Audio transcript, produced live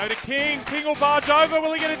Go to King. King will barge over.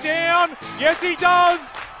 Will he get it down? Yes, he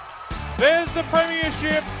does. There's the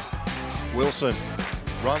premiership. Wilson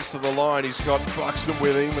runs to the line. He's got Buxton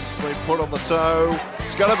with him. It's been put on the toe.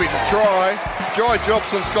 It's going to be a try. Jai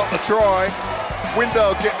Jobson's got the try.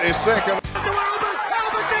 Window get their second.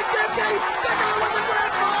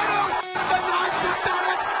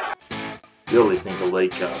 You're listening to League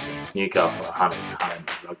Castle, Newcastle Hunters home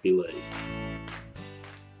rugby league.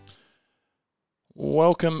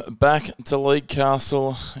 Welcome back to League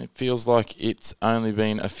Castle. It feels like it's only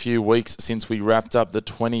been a few weeks since we wrapped up the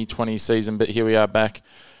 2020 season, but here we are back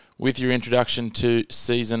with your introduction to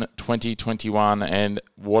season 2021, and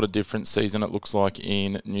what a different season it looks like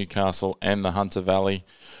in Newcastle and the Hunter Valley.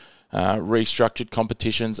 Restructured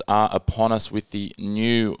competitions are upon us, with the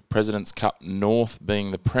new President's Cup North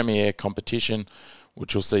being the premier competition,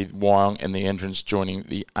 which will see Wyong and the Entrants joining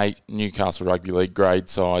the 8 Newcastle Rugby League grade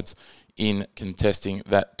sides in contesting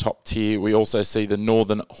that top tier. We also see the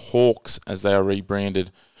Northern Hawks, as they are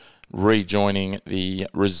rebranded, rejoining the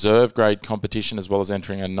reserve grade competition, as well as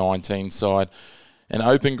entering a 19 side. An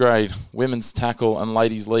open grade, women's tackle and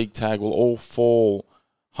ladies league tag will all fall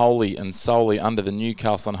wholly and solely under the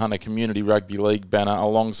Newcastle and Hunter Community Rugby League banner,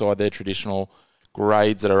 alongside their traditional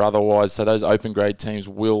grades that are otherwise. So those open grade teams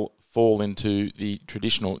will fall into the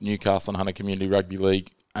traditional Newcastle and Hunter Community Rugby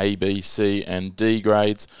League A, B, C and D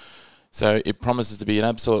grades. So it promises to be an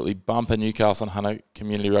absolutely bumper Newcastle and Hunter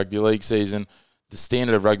Community Rugby League season. The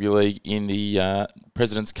standard of rugby league in the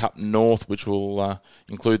President's Cup North, which will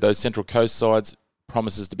include those Central Coast sides,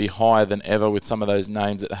 promises to be higher than ever, with some of those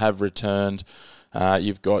names that have returned.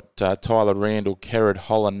 You've got Tyler Randall, Kerrod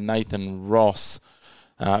Holland, Nathan Ross,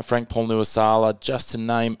 Frank Paul Nuasala, just to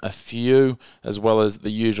name a few, as well as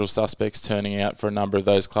the usual suspects turning out for a number of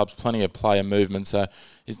those clubs. Plenty of player movement, so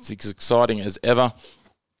it's as exciting as ever.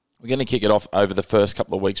 We're going to kick it off over the first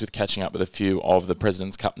couple of weeks with catching up with a few of the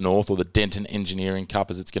President's Cup North, or the Denton Engineering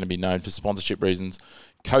Cup as it's going to be known for sponsorship reasons,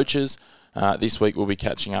 coaches. This week we'll be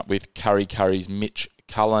catching up with Curry's Mitch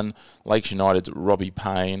Cullen, Lakes United's Robbie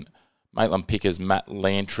Payne, Maitland Pickers Matt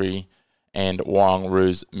Lantry, and Wyong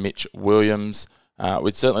Roo's Mitch Williams.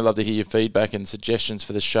 We'd certainly love to hear your feedback and suggestions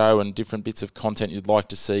for the show and different bits of content you'd like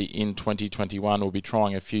to see in 2021. We'll be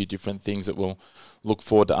trying a few different things that we'll look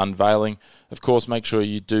forward to unveiling. Of course, make sure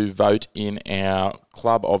you do vote in our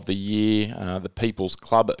Club of the Year, the People's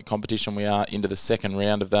Club competition. We are into the second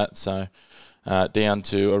round of that, so down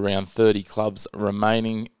to around 30 clubs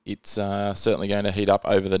remaining. It's certainly going to heat up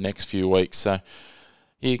over the next few weeks. So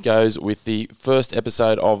here goes with the first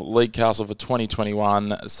episode of League Castle for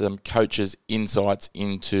 2021, some coaches' insights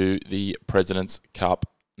into the President's Cup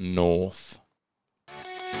North.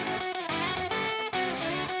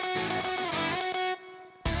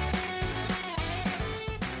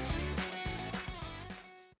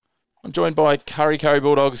 I'm joined by Curry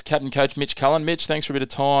Bulldogs captain coach Mitch Cullen. Mitch, thanks for a bit of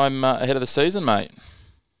time ahead of the season, mate.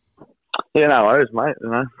 Yeah, no worries, mate. You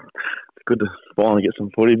know, it's good to finally get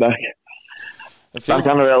some footy back. Back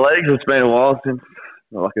under our legs. It's been a while since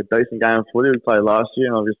a decent game of footy. We played last year,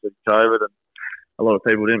 and obviously COVID, and a lot of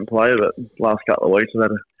people didn't play. But last couple of weeks, we've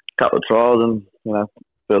had a couple of trials, and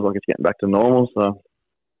feels like it's getting back to normal. So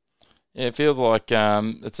yeah, it feels like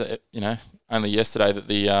it's only yesterday that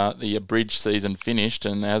the abridged season finished,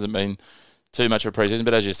 and there hasn't been too much of a pre-season.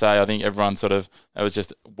 But as you say, I think everyone it was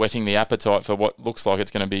just whetting the appetite for what looks like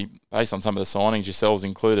it's going to be, based on some of the signings, yourselves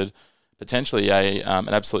included, potentially an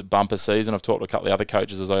absolute bumper season. I've talked to a couple of other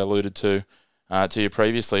coaches, as I alluded to you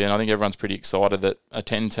previously, and I think everyone's pretty excited that a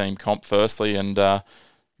 10-team comp firstly, and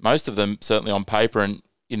most of them, certainly on paper and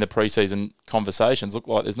in the pre-season conversations, look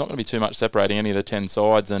like there's not going to be too much separating any of the 10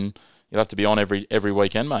 sides, and you'll have to be on every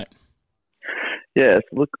weekend, mate. Yeah,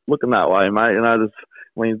 it's looking that way, mate.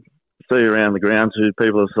 When you see around the ground who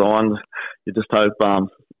people have signed, you just hope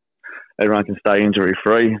everyone can stay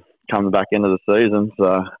injury-free come the back end of the season.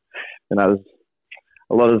 So, there's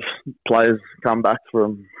a lot of players come back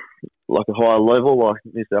from a higher level, like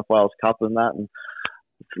New South Wales Cup and that, and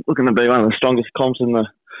it's looking to be one of the strongest comps in the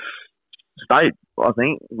state, I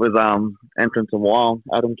think, with Entrants and Wyong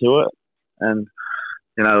adding to it. And,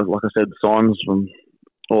 like I said, the signs from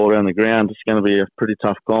all around the ground, it's going to be a pretty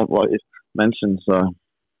tough comp, like you mentioned.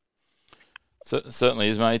 So it certainly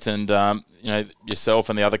is, mate. And yourself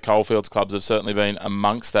and the other Coalfields clubs have certainly been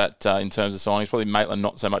amongst that in terms of signings. Probably Maitland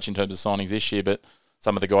not so much in terms of signings this year, but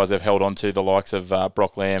some of the guys they've held on to, the likes of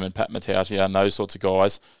Brock Lamb and Pat Matautia and those sorts of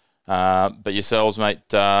guys. But yourselves, mate,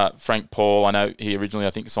 Frank Paul, I know he originally,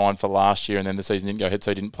 I think, signed for last year, and then the season didn't go ahead,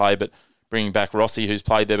 so he didn't play. But bringing back Rossi, who's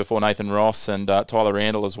played there before, Nathan Ross, and Tyler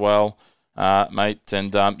Randall as well, mate,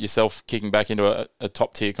 and yourself kicking back into a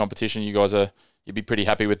top-tier competition. You guys are you'd be pretty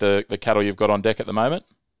happy with the cattle you've got on deck at the moment?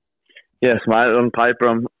 Yes, mate. On paper,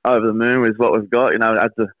 I'm over the moon with what we've got. It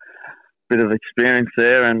adds a bit of experience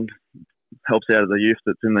there and helps out the youth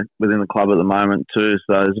that's within the club at the moment too.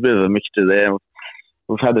 So there's a bit of a mixture there.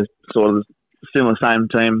 We've had a sort of similar same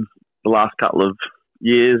team the last couple of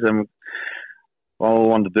years, and all I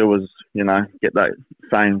wanted to do was, get that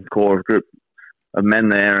same core group of men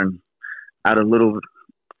there and add a little,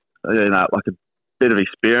 like a bit of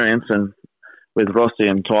experience. And with Rossi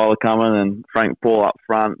and Tyler coming and Frank Paul up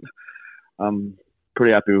front, I'm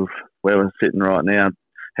pretty happy with where we're sitting right now,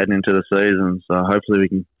 heading into the season. So hopefully we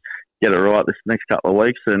can get it right this next couple of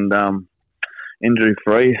weeks and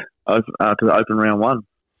injury-free to open round one.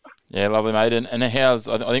 Yeah, lovely, mate. And I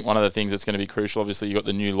think one of the things that's going to be crucial, obviously, you've got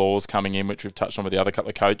the new laws coming in, which we've touched on with the other couple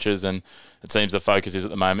of coaches, and it seems the focus is at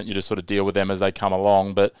the moment you just sort of deal with them as they come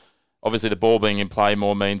along. But obviously the ball being in play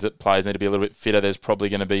more means that players need to be a little bit fitter. There's probably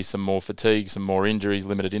going to be some more fatigue, some more injuries,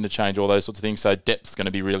 limited interchange, all those sorts of things. So depth's going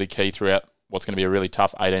to be really key throughout what's going to be a really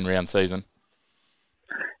tough 18-round season.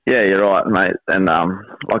 Yeah, you're right, mate. And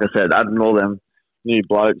like I said, adding all them new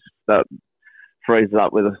blokes, that frees it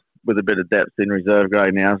up with a bit of depth in reserve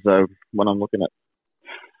grade now. So when I'm looking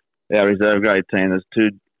at our reserve grade team, there's two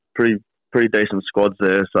pretty decent squads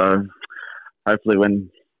there. So hopefully when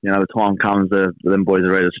the time comes, them boys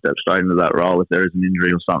are ready to step straight into that role if there is an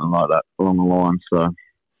injury or something like that along the line. So.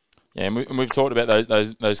 Yeah, and we've talked about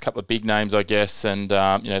those couple of big names, I guess, and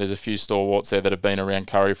there's a few stalwarts there that have been around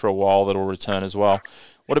Curry for a while that will return as well.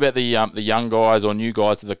 What about the young guys or new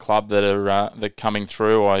guys to the club that are coming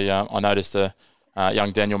through? I noticed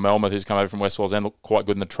young Daniel Melmoth, who's come over from West Wallsend, looked quite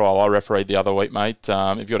good in the trial I refereed the other week, mate.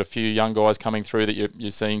 You've got a few young guys coming through that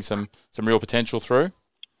you're seeing some real potential through?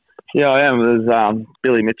 Yeah, I am. There's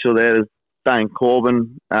Billy Mitchell there. There's Dane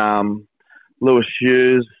Corbin, Lewis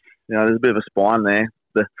Hughes. There's a bit of a spine there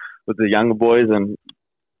with the younger boys. And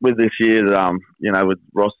with this year, with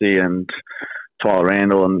Rossi and Tyler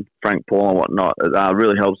Randall and Frank Paul and whatnot, it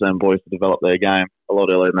really helps them boys to develop their game a lot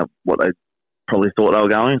earlier than what they probably thought they were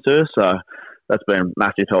going to. So that's been a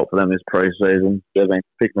massive help for them this pre-season. They've been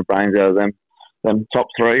picking the brains out of them top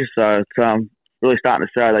three. So it's really starting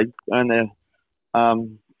to show. They earned their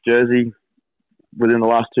jersey within the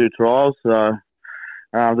last two trials. So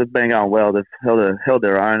they've been going well. They've held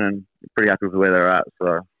their own and pretty happy with where they're at.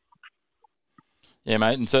 So. Yeah,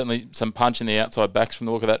 mate, and certainly some punch in the outside backs from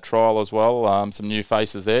the look of that trial as well. Some new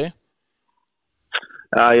faces there.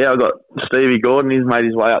 I've got Stevie Gordon. He's made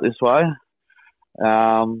his way up this way.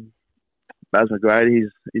 Baz McGrady,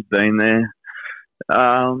 he's been there.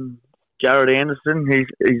 Jared Anderson,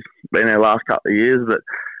 he's been there the last couple of years, but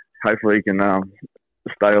hopefully he can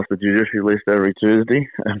stay off the judiciary list every Tuesday.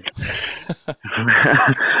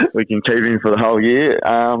 We can keep him for the whole year.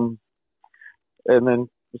 And then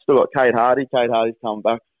we've still got Kate Hardy. Kate Hardy's come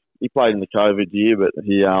back. He played in the COVID year, but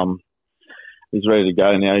he's ready to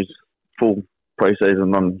go now. He's full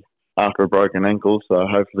pre-season on after a broken ankle, so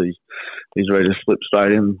hopefully he's ready to slip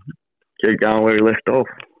straight in, keep going where he left off.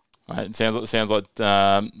 Mate, it sounds like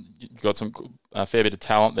you've got a fair bit of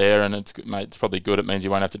talent there, and it's probably good. It means you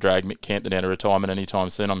won't have to drag Mick Campton out of retirement anytime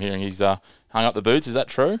soon. I'm hearing he's hung up the boots. Is that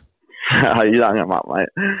true? He's hung him up, mate.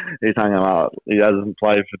 He's hung him up. He hasn't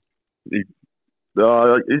played for. He's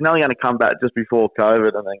only going to come back just before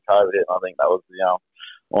COVID, and then COVID hit. And I think that was the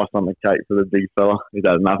ice on the cake for the big fella. He's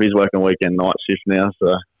had enough. He's working weekend night shift now,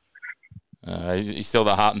 so. He's still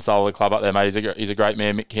the heart and soul of the club up there, mate. He's a great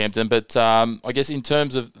man, Mick Campton. But I guess in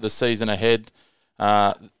terms of the season ahead,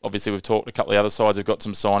 obviously we've talked a couple of the other sides have got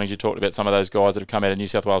some signings. You talked about some of those guys that have come out of New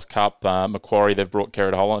South Wales Cup. Macquarie, they've brought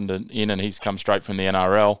Kerrod Holland in, and he's come straight from the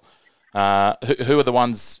NRL. Who are the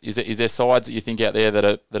ones? Is there sides that you think out there that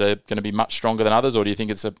are going to be much stronger than others, or do you think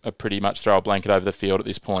it's a pretty much throw a blanket over the field at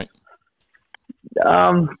this point?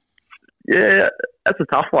 Yeah, that's a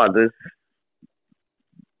tough one. There's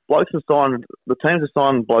blokes have signed. The teams have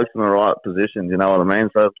signed blokes in the right positions. You know what I mean?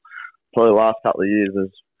 So probably the last couple of years,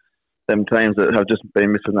 there's them teams that have just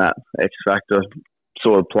been missing that X factor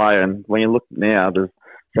sort of player. And when you look now, there's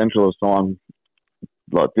Central have signed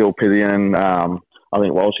like Bill Pidgeon. I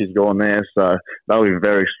think Walshy's gone there, so they'll be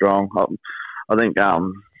very strong. I think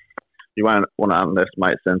you won't want to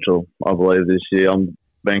underestimate Central, I believe, this year. I'm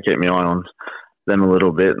been keeping my eye on them a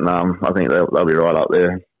little bit, and I think they'll be right up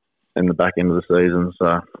there in the back end of the season.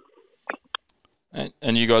 So,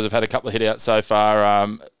 and you guys have had a couple of hit outs so far,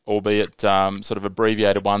 albeit sort of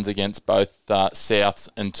abbreviated ones against both Souths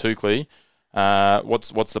and Toukley.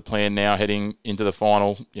 What's the plan now heading into the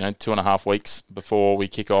final? 2.5 weeks before we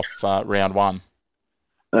kick off round one.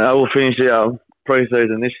 We'll finish our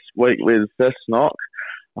pre-season this week with Cessnock.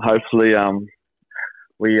 Hopefully,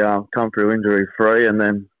 we come through injury free, and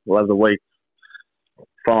then we'll have the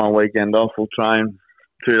following weekend off. We'll train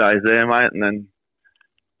 2 days there, mate, and then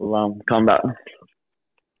we'll come back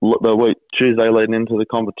the week Tuesday leading into the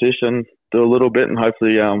competition, do a little bit, and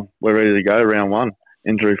hopefully we're ready to go round one,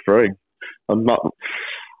 injury free. I'll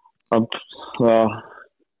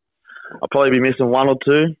probably be missing 1 or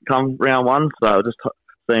 2 come round one, so just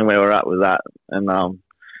seeing where we're at with that. And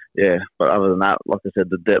but other than that, like I said,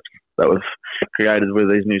 the depth that we've created with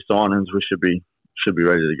these new signings, we should be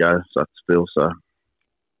ready to go. So.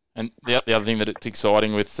 And the other thing that it's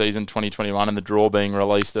exciting with season 2021 and the draw being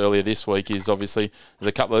released earlier this week is obviously there's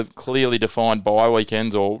a couple of clearly defined bye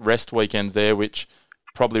weekends or rest weekends there, which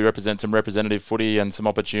probably represent some representative footy and some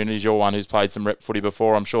opportunities. You're one who's played some rep footy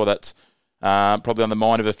before. I'm sure that's probably on the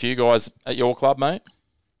mind of a few guys at your club, mate.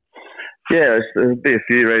 Yeah, there'll be a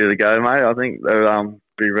few ready to go, mate. I think there'll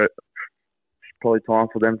be probably time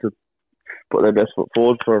for them to put their best foot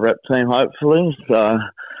forward for a rep team, hopefully. So,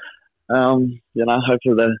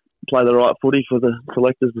 hopefully they play the right footy for the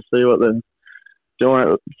selectors to see what they're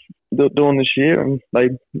doing this year, and they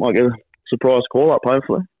might get a surprise call-up,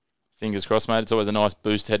 hopefully. Fingers crossed, mate. It's always a nice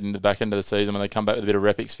boost heading into the back end of the season when they come back with a bit of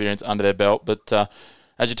rep experience under their belt. But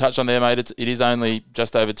as you touched on there, mate, it is only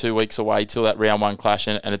just over 2 weeks away till that round one clash,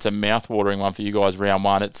 and it's a mouth-watering one for you guys, round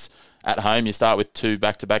one. It's at home. You start with 2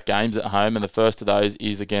 back-to-back games at home, and the first of those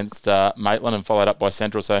is against Maitland and followed up by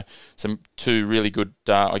Central. So 2 really good,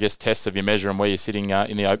 tests of your measure and where you're sitting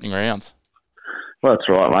in the opening rounds. Well, that's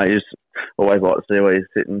right, mate. You just always like to see where you're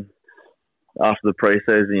sitting after the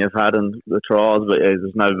pre-season you've had and the trials, but there's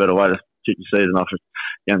no better way to kick your season off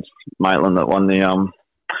against Maitland that won the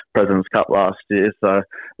President's Cup last year. So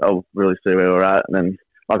they'll really see where we're at. And then,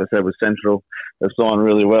 like I said, with Central, they've signed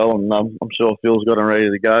really well, and I'm sure Phil's got them ready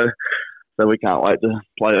to go. So we can't wait to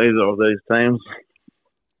play either of these teams.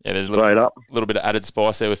 Yeah, there's a little bit of added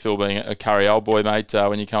spice there with Phil being a Curry old boy, mate.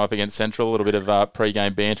 When you come up against Central, a little bit of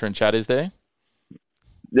pre-game banter and chat is there.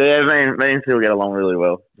 Yeah, me and Phil get along really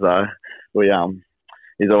well. So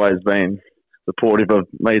he's always been supportive of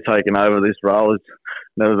me taking over this role. It's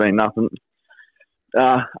never been nothing.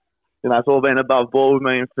 It's all been above board with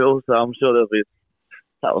me and Phil. So I'm sure there'll be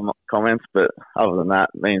a couple of comments, but other than that,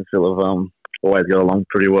 me and Phil have always got along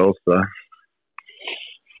pretty well. So.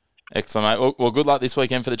 Excellent, mate. Well, good luck this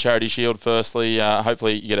weekend for the Charity Shield. Firstly,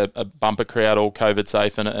 hopefully you get a bumper crowd, all COVID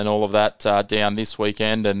safe, and all of that down this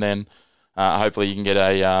weekend, and then hopefully you can get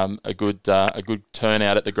a good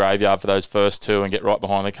turnout at the graveyard for those first 2 and get right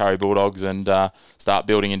behind the Curry Bulldogs and start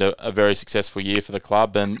building into a very successful year for the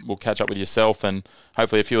club. And we'll catch up with yourself and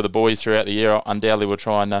hopefully a few of the boys throughout the year. Undoubtedly, we'll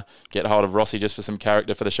try and get hold of Rossi just for some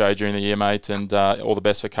character for the show during the year, mate. And all the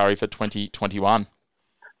best for Curry for 2021.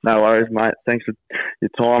 No worries, mate. Thanks for your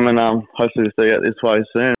time, and hopefully we'll see you out this way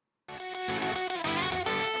soon.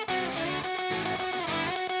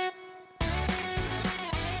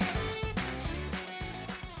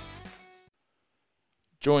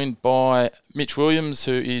 Joined by Mitch Williams,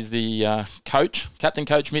 who is the Captain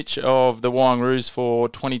Coach Mitch of the Warangaroos for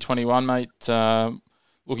 2021, mate.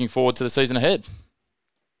 Looking forward to the season ahead.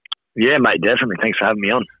 Yeah, mate, definitely. Thanks for having me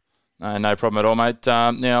on. No problem at all, mate.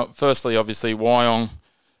 Now, firstly, obviously, Wyong,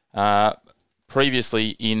 previously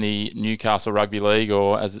in the Newcastle Rugby League,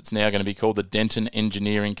 or as it's now going to be called, the Denton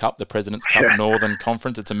Engineering Cup, the President's Cup Northern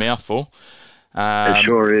Conference. It's a mouthful. It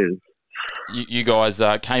sure is. You guys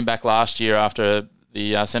came back last year after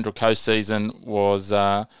the Central Coast season was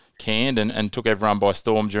canned and took everyone by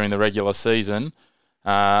storm during the regular season.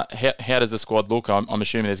 How does the squad look? I'm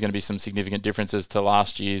assuming there's going to be some significant differences to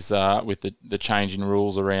last year's with the change in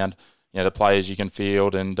rules around the players you can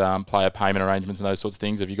field and player payment arrangements and those sorts of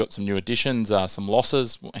things. Have you got some new additions, some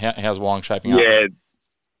losses? How's Wyong shaping up?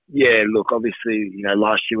 Yeah. Look, obviously,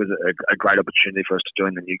 last year was a great opportunity for us to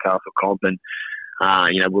join the Newcastle comp, and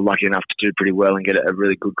we're lucky enough to do pretty well and get a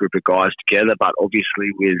really good group of guys together. But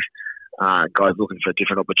obviously, with guys looking for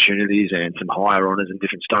different opportunities and some higher honours and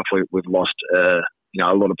different stuff, we've lost a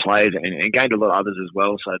lot of players and gained a lot of others as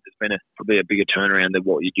well. So there's been probably a bigger turnaround than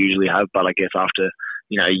what you'd usually have. But I guess after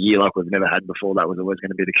a year like we've never had before, that was always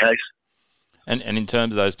going to be the case. And in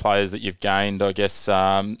terms of those players that you've gained, I guess,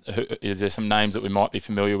 is there some names that we might be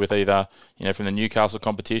familiar with either from the Newcastle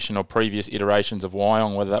competition or previous iterations of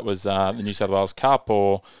Wyong, whether that was the New South Wales Cup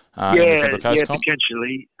or in the Central Coast comp?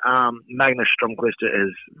 Potentially. Magnus Stromquist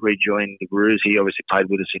has rejoined the Roos. He obviously played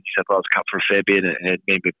with us in New South Wales Cup for a fair bit and had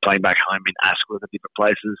been playing back home in Asquith and different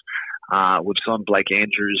places. We've signed Blake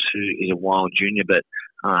Andrews, who is a Wyong junior, but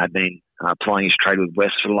had been playing his trade with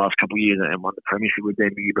West for the last couple of years and won the premiership with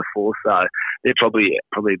them the year before. So they're probably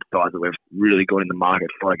the guys that we've really got in the market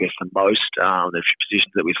for, I guess, the most. The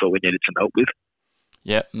positions that we thought we needed some help with.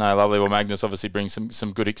 Yeah, no, lovely. Well, Magnus obviously brings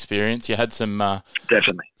some good experience. You had some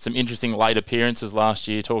Definitely some interesting late appearances last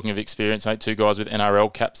year. Talking of experience, mate, 2 guys with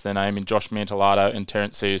NRL caps their name in Josh Mantellato and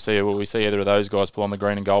Terence Ciucia. Will we see either of those guys pull on the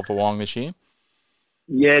green and gold for Wyong this year?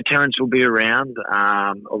 Yeah, Terence will be around.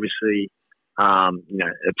 Obviously, a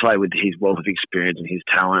player with his wealth of experience and his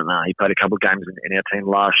talent. He played a couple of games in our team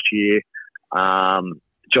last year.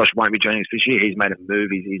 Josh won't be joining us this year. He's made a move.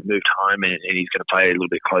 He's moved home and he's going to play a little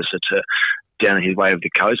bit closer to down his way of the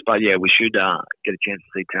coast. But yeah, we should get a chance to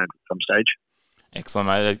see Terence at some stage. Excellent,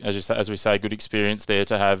 mate. As we say, good experience there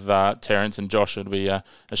to have Terence, and Josh. Would be a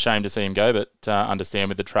shame to see him go, but understand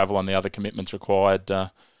with the travel and the other commitments required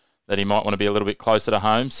that he might want to be a little bit closer to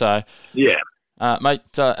home. So yeah.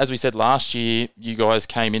 Mate, as we said last year, you guys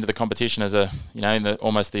came into the competition as in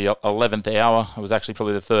almost the 11th hour. It was actually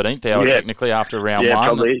probably the 13th hour technically after round 1. Yeah,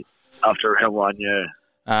 probably after round 1,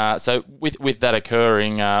 yeah. So with that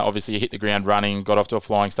occurring, obviously you hit the ground running, got off to a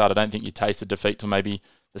flying start. I don't think you tasted defeat till maybe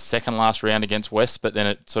the second last round against West, but then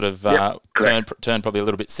it sort of turned probably a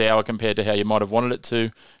little bit sour compared to how you might have wanted it to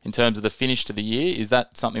in terms of the finish to the year. Is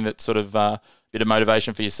that something that sort of bit of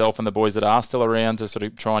motivation for yourself and the boys that are still around to sort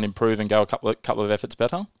of try and improve and go a couple of efforts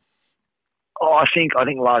better? Oh, I think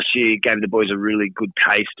last year gave the boys a really good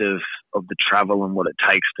taste of the travel and what it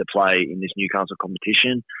takes to play in this Newcastle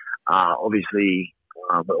competition. Obviously,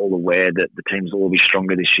 we're all aware that the teams will all be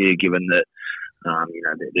stronger this year, given that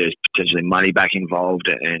there's potentially money back involved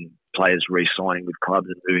and players re-signing with clubs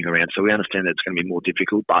and moving around. So we understand that it's going to be more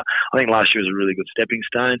difficult, but I think last year was a really good stepping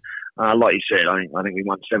stone. Like you said, I think we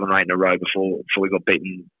won 7 or 8 in a row before we got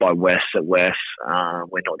beaten by West at West,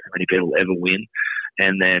 where not too many people ever win.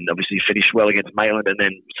 And then obviously finished well against Maitland and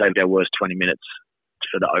then saved our worst 20 minutes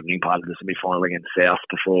for the opening part of the semi-final against South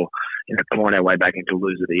before clawing our way back into a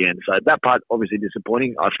lose at the end. So that part obviously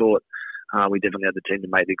disappointing. I thought we definitely had the team to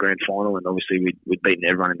make the grand final, and obviously we'd beaten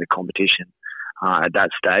everyone in the competition at that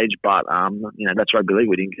stage. But that's rugby league.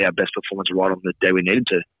 We didn't get our best performance right on the day we needed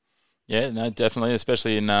to. Yeah, no, definitely,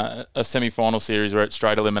 especially in a semi-final series where it's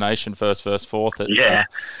straight elimination, first, fourth. It's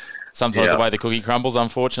sometimes the way the cookie crumbles,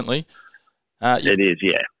 unfortunately. It is,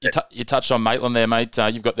 yeah. You touched on Maitland there, mate.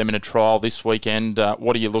 You've got them in a trial this weekend.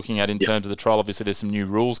 What are you looking at in terms of the trial? Obviously, there's some new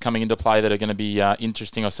rules coming into play that are going to be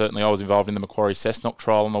interesting. I was involved in the Macquarie Cessnock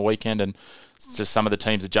trial on the weekend, and it's just some of the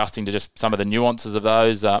teams adjusting to just some of the nuances of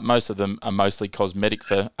those. Most of them are mostly cosmetic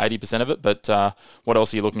for 80% of it, but what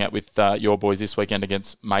else are you looking at with your boys this weekend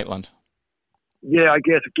against Maitland? Yeah, I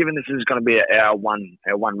guess given this is going to be our one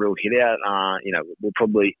real hit out, we'll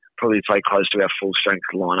probably play close to our full strength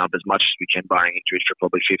lineup as much as we can, barring injuries, for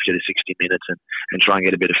probably 50 to 60 minutes and try and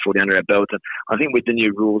get a bit of footy under our belt. And I think with the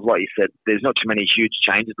new rules, like you said, there's not too many huge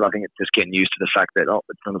changes, but I think it's just getting used to the fact that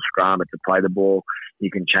it's not a scrum, it's a play the ball. You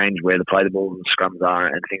can change where the play the ball and scrums are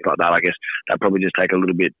and things like that. I guess that probably just take a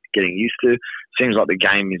little bit getting used to. Seems like the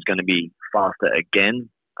game is going to be faster again.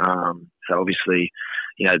 So obviously,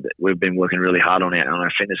 we've been working really hard on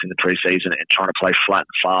our fitness in the pre-season and trying to play flat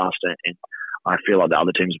and fast, and I feel like the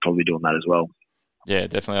other teams are probably doing that as well. Yeah,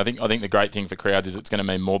 definitely. I think the great thing for crowds is it's going to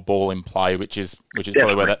mean more ball in play, which is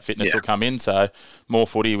probably where that fitness will come in. So more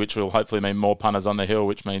footy, which will hopefully mean more punters on the hill,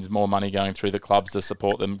 which means more money going through the clubs to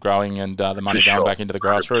support them growing and the money going back into the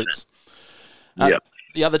grassroots.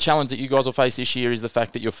 The other challenge that you guys will face this year is the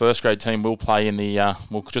fact that your first grade team will play in the,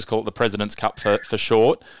 we'll just call it the President's Cup for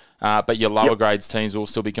short, but your lower grades teams will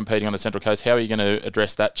still be competing on the Central Coast. How are you going to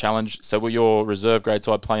address that challenge? So will your reserve grade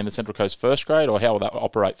side play in the Central Coast first grade, or how will that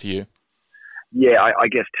operate for you? Yeah, I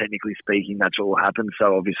guess technically speaking, that's what will happen.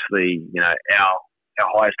 So obviously, our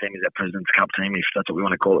highest team is our President's Cup team, if that's what we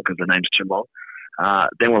want to call it, because the name's too long.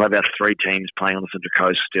 Then we'll have our 3 teams playing on the Central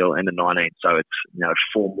Coast still in the 19. So it's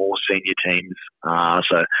 4 more senior teams.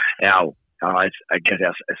 So I guess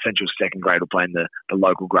our essential second grade will play in the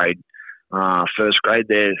local grade. First grade,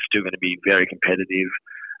 they're still going to be very competitive.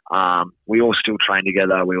 We all still train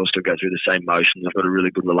together. We all still go through the same motions. I've got a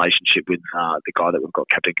really good relationship with the guy that we've got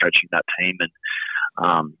captain coaching that team,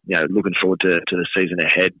 and looking forward to the season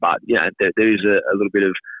ahead. But there is a little bit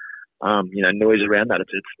of noise around that.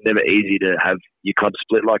 It's never easy to have your club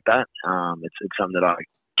split like that. It's something that I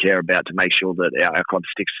care about to make sure that our club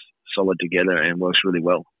sticks solid together and works really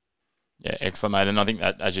well. Yeah, excellent, mate. And I think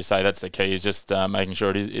that, as you say, that's the key, is just making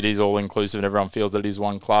sure it is all inclusive and everyone feels that it is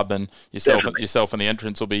one club, and yourself and the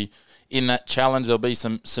entrants will be in that challenge. There'll be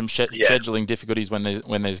some scheduling difficulties when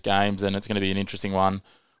there's games, and it's going to be an interesting one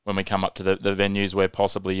when we come up to the venues where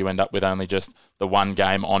possibly you end up with only just the one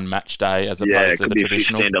game on match day as opposed to the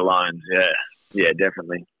traditional. Yeah, it could be a few standalones. Yeah,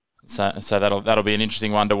 definitely. So that'll be an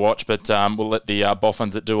interesting one to watch, but we'll let the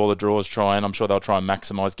Boffins that do all the draws try, and I'm sure they'll try and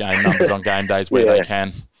maximise game numbers on game days where they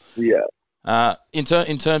can. Yeah. In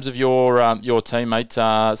terms of your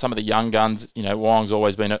teammate, some of the young guns, Wyong's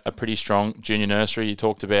always been a pretty strong junior nursery. You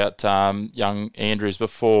talked about young Andrews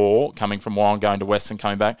before, coming from Wyong, going to Western,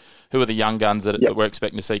 coming back. Who are the young guns that we're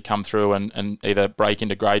expecting to see come through and either break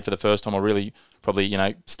into grade for the first time or really probably,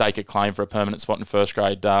 stake a claim for a permanent spot in first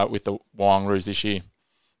grade with the Wyong Roos this year?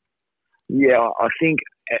 Yeah, I think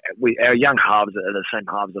our young halves are the same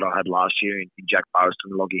halves that I had last year in Jack Burriston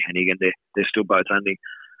and Lockie Hennigan. They're still both only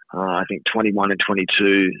I think 21 and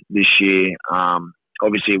 22 this year.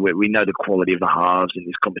 Obviously, we know the quality of the halves in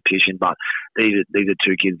this competition, but these are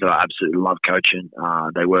two kids that I absolutely love coaching.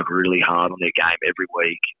 They work really hard on their game every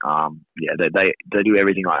week. They do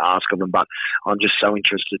everything I ask of them, but I'm just so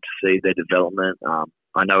interested to see their development.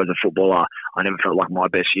 I know as a footballer, I never felt like my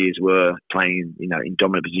best years were playing, in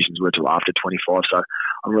dominant positions were till after 25. So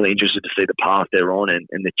I'm really interested to see the path they're on and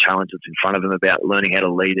the challenge that's in front of them about learning how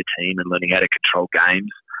to lead a team and learning how to control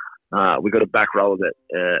games. We got a back rower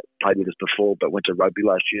that played with us before but went to rugby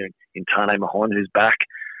last year in Tane Mahon, who's back.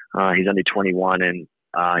 He's only 21 and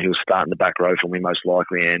he'll start in the back row for me most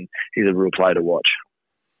likely, and he's a real player to watch.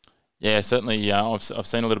 Yeah, certainly. I've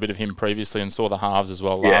seen a little bit of him previously and saw the halves as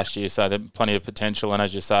well last year, so there's plenty of potential. And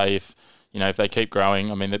as you say, if they keep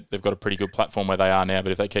growing, I mean, they've got a pretty good platform where they are now,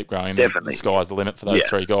 but if they keep growing, the sky's the limit for those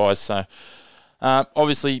three guys. So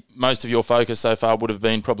obviously, most of your focus so far would have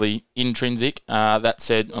been probably intrinsic. That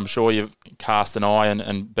said, I'm sure you've cast an eye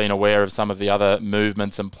and been aware of some of the other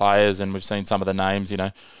movements and players, and we've seen some of the names,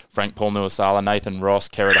 Frank Paul Nuasala, Nathan Ross,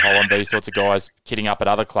 Kerrod Holland, these sorts of guys kitting up at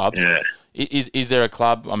other clubs. Yeah. Is there a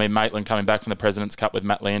club, I mean, Maitland coming back from the President's Cup with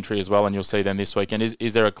Matt Lantry as well, and you'll see them this weekend.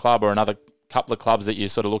 Is there a club or another couple of clubs that you're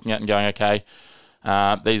sort of looking at and going, okay,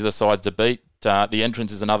 these are the sides to beat? The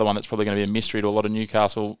entrance is another one that's probably going to be a mystery to a lot of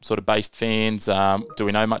Newcastle sort of based fans. Do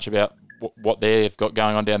we know much about what they've got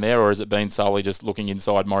going on down there, or has it been solely just looking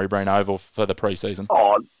inside Maury Breen Oval for the pre-season?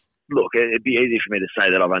 Oh, look, it'd be easy for me to say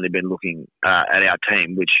that I've only been looking at our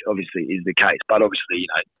team, which obviously is the case. But obviously,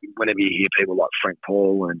 whenever you hear people like Frank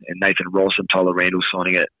Paul and Nathan Ross and Tyler Randall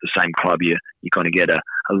signing at the same club, you kind of get a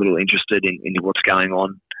little interested into what's going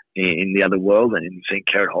on in the other world and in seeing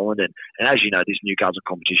Kerrod Holland. And as you know, this Newcastle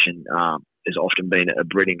competition has often been a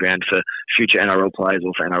breeding ground for future NRL players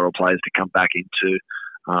or for NRL players to come back into.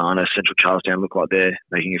 I know Central Charlestown look like they're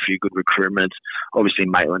making a few good recruitments. Obviously,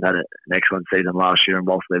 Maitland had an excellent season last year, and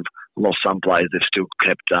whilst they've lost some players, they've still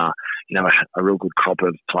kept a real good crop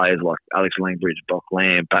of players like Alex Langbridge, Brock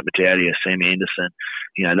Lamb, Pat Mataudia, Sam Anderson.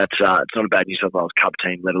 That's it's not a bad New South Wales Cup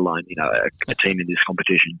team, let alone a team in this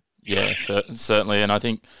competition. Yeah, certainly, and I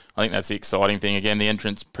think that's the exciting thing. Again, the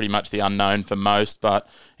entrance pretty much the unknown for most, but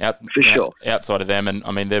outside of them, and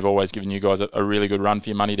I mean they've always given you guys a really good run for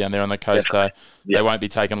your money down there on the coast, so they won't be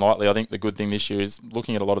taken lightly. I think the good thing this year is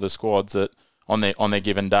looking at a lot of the squads that on their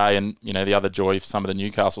given day, and the other joy for some of the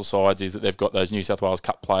Newcastle sides is that they've got those New South Wales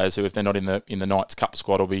Cup players who, if they're not in the Knights Cup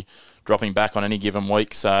squad, will be dropping back on any given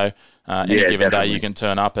week. So any given day you can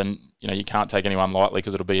turn up, and you can't take anyone lightly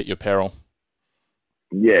because it'll be at your peril.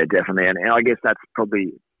 Yeah, definitely. And I guess that's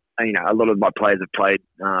probably, a lot of my players have played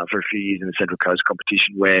for a few years in the Central Coast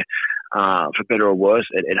competition where, for better or worse,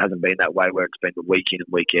 it hasn't been that way where it's been the week in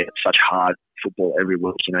and week out. Such hard football every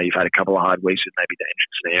week. You've had a couple of hard weeks with maybe the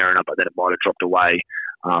entrance and the air up, but then it might have dropped away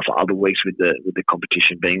for other weeks with the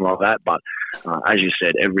competition being like that. But as you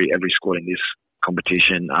said, every squad in this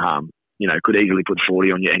competition, could easily put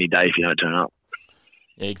 40 on you any day if you don't turn up.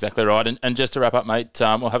 Yeah, exactly right. And just to wrap up, mate,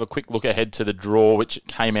 we'll have a quick look ahead to the draw, which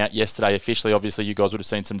came out yesterday officially. Obviously, you guys would have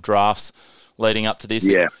seen some drafts leading up to this.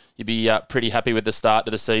 Yeah. You'd be pretty happy with the start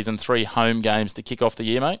to the season. 3 home games to kick off the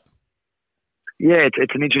year, mate? Yeah,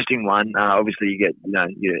 it's an interesting one. Obviously, you get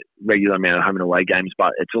your regular amount of home and away games,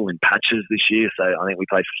 but it's all in patches this year. So I think we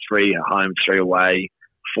play 3 at home, 3 away,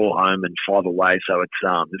 4 home and 5 away. So it's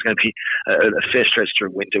there's going to be a fair stretch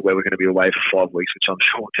through winter where we're going to be away for 5 weeks, which I'm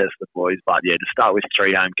sure will test the boys. But yeah, to start with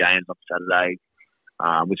 3 home games on Saturday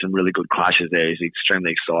with some really good clashes there is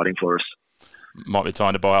extremely exciting for us. Might be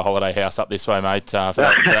time to buy a holiday house up this way, mate, for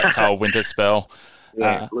that cold winter spell.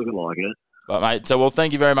 Yeah, looking like it. But, mate, so,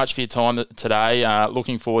 thank you very much for your time today.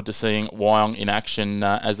 Looking forward to seeing Wyong in action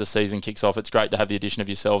as the season kicks off. It's great to have the addition of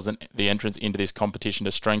yourselves and the entrance into this competition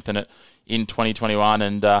to strengthen it in 2021,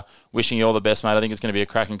 and wishing you all the best, mate. I think it's going to be a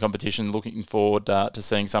cracking competition. Looking forward to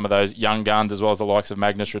seeing some of those young guns as well as the likes of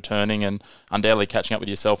Magnus returning, and undoubtedly catching up with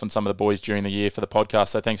yourself and some of the boys during the year for the podcast.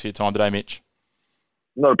 So thanks for your time today, Mitch.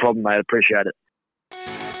 Not a problem, mate. Appreciate it.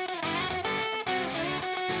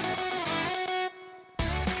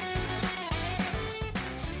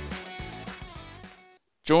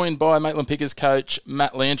 joined by Maitland Pickers coach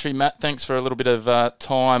Matt Lantry. Matt, thanks for a little bit of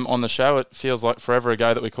time on the show. It feels like forever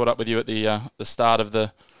ago that we caught up with you at the start of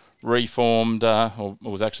the reformed, or it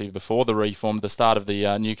was actually before the reformed, the start of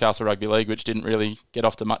the Newcastle Rugby League, which didn't really get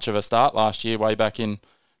off to much of a start last year, way back in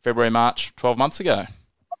February, March, 12 months ago.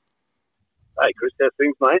 Hey, Chris, how's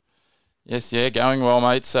things, mate? Yes, yeah, going well,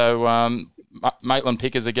 mate. So, Maitland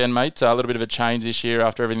Pickers again, mate. A little bit of a change this year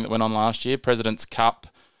after everything that went on last year. President's Cup,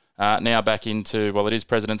 now back into, well, it is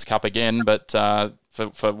President's Cup again, but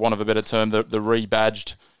for want of a better term, the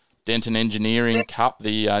rebadged Denton Engineering Cup,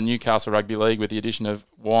 the Newcastle Rugby League with the addition of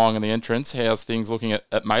Wong and the entrance. How's things looking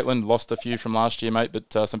at Maitland? Lost a few from last year, mate,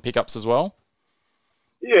 but some pickups as well?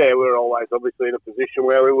 Yeah, we're always obviously in a position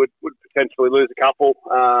where we would potentially lose a couple.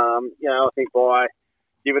 I think by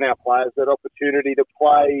giving our players that opportunity to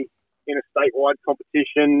play in a statewide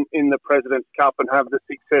competition in the President's Cup and have the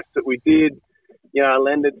success that we did,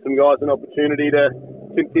 lended some guys an opportunity to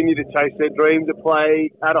continue to chase their dream to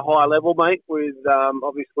play at a higher level, mate, with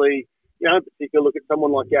obviously, in particular, look at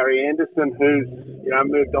someone like Gary Anderson who's,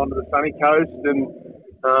 moved on to the sunny coast and,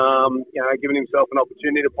 given himself an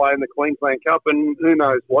opportunity to play in the Queensland Cup, and who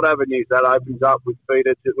knows what avenues that opens up as a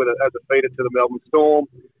feeder to the Melbourne Storm.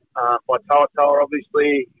 By Toa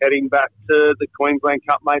obviously heading back to the Queensland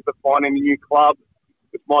Cup, mate, but finding a new club,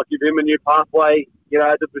 which might give him a new pathway,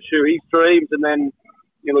 to pursue his dreams. And then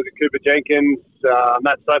you look at Cooper Jenkins,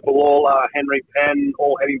 Matt Sopalala, Henry Penn,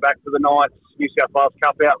 all heading back to the Knights, New South Wales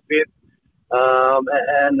Cup outfit,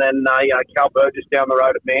 and then Cal Burgess down the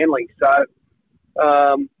road at Manly. So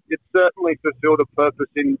it's certainly fulfilled a purpose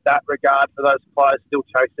in that regard for those players still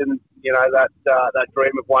chasing, that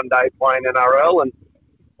dream of one day playing NRL. And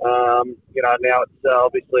now it's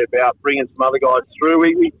obviously about bringing some other guys through.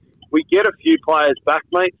 We get a few players back,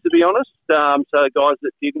 mate, to be honest. So guys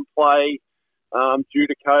that didn't play due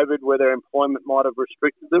to COVID, where their employment might have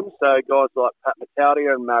restricted them. So guys like Pat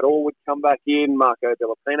Matautia and Matt Orr would come back in. Marco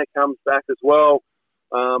Delapina comes back as well.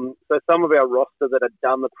 So some of our roster that had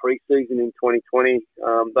done the pre-season in 2020,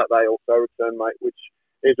 that they also return, mate, which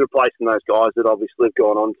is replacing those guys that obviously have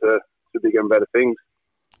gone on to bigger and better things.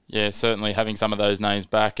 Yeah, certainly having some of those names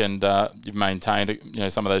back, and you've maintained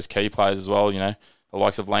some of those key players as well. The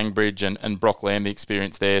likes of Langbridge and Brock Lamb, the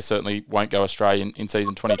experience there certainly won't go astray in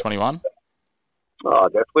season 2021. Oh,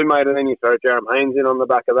 definitely, mate. And then you throw Jeremy Haynes in on the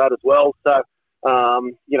back of that as well. So,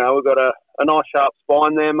 we've got a nice sharp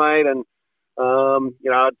spine there, mate. And,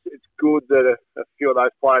 it's good that a few of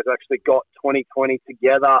those players actually got 2020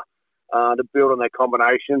 together to build on their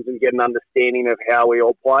combinations and get an understanding of how we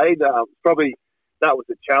all played. Probably that was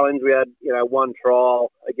the challenge. We had, one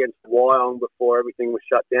trial against Wyong before everything was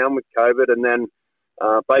shut down with COVID, and then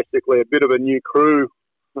basically a bit of a new crew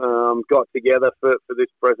got together for this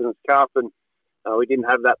President's Cup, and we didn't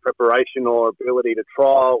have that preparation or ability to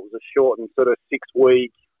trial. It was a shortened sort of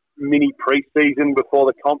 6-week mini pre-season before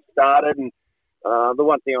the comp started, and the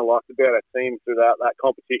one thing I liked about our team throughout that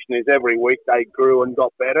competition is every week they grew and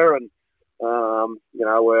got better, and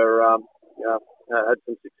we're had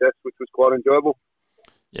some success, which was quite enjoyable.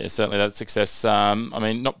 Yeah, certainly that success.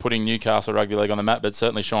 Not putting Newcastle Rugby League on the map, but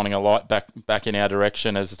certainly shining a light back in our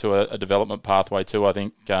direction as to a development pathway too, I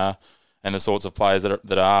think, and the sorts of players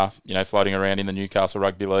that are floating around in the Newcastle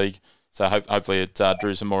Rugby League. So hopefully it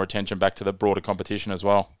drew some more attention back to the broader competition as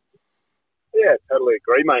well. Yeah, totally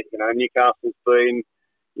agree, mate. Newcastle's been,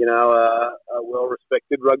 a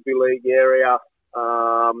well-respected rugby league area,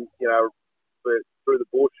 through the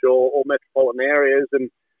bush or metropolitan areas, and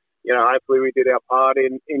hopefully we did our part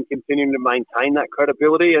in continuing to maintain that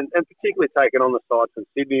credibility and particularly taking on the side from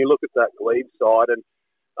Sydney. You look at that Glebe side, and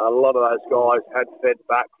a lot of those guys had fed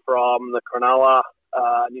back from the Cronulla,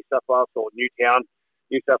 New South Wales, or Newtown,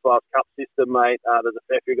 New South Wales Cup system, mate. There's a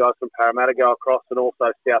fair few guys from Parramatta go across, and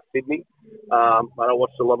also South Sydney. I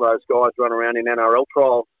watched a lot of those guys run around in NRL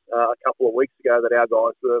trials a couple of weeks ago that our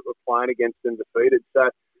guys were playing against and defeated. So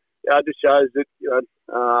it just shows that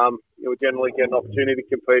we generally get an opportunity to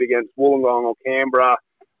compete against Wollongong or Canberra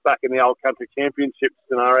back in the old country championship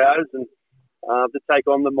scenarios, and to take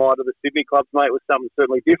on the might of the Sydney clubs, mate, was something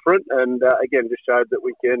certainly different. And again, just showed that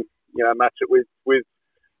we can match it with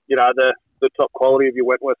the top quality of your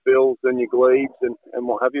Wentworthvilles and your Glebes and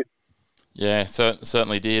what have you. Yeah,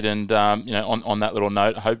 certainly did. And on that little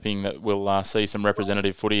note, hoping that we'll see some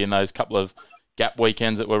representative footy in those couple of gap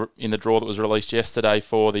weekends that were in the draw that was released yesterday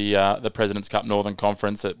for the President's Cup Northern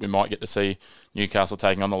Conference, that we might get to see Newcastle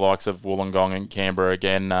taking on the likes of Wollongong and Canberra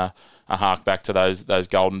again, a hark back to those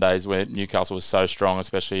golden days where Newcastle was so strong,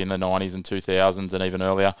 especially in the 90s and 2000s and even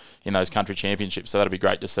earlier in those country championships. So that'll be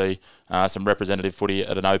great to see some representative footy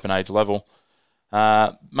at an open age level.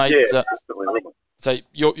 Mate, yeah, So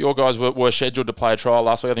your guys were scheduled to play a trial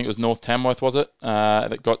last week. I think it was North Tamworth, was it?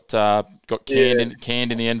 That got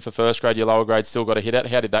canned in the end for first grade. Your lower grade still got a hit out.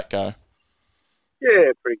 How did that go?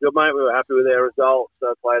 Yeah, pretty good, mate. We were happy with our results.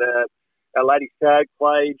 Played our ladies tag,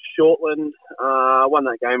 played Shortland, won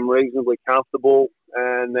that game reasonably comfortable,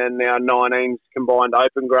 and then our 19s combined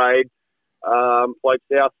open grade played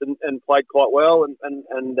South and played quite well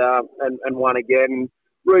and won again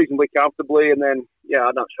reasonably comfortably. And then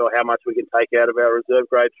I'm not sure how much we can take out of our reserve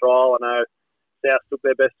grade trial. I know South took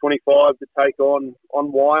their best 25 to take on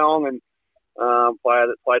Wyong, and player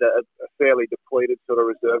that played a fairly depleted sort of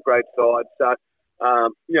reserve grade side. So.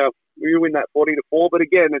 We win that 40-4, but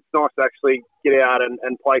again, it's nice to actually get out and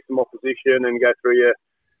play some opposition and go through your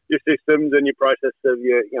systems and your process of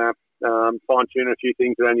fine tune a few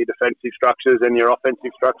things around your defensive structures and your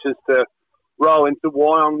offensive structures to roll into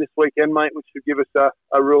Wyong this weekend, mate, which should give us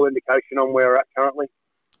a real indication on where we're at currently.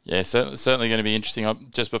 Yeah, certainly going to be interesting.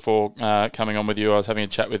 Just before coming on with you, I was having a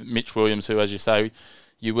chat with Mitch Williams, who, as you say,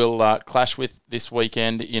 you will clash with this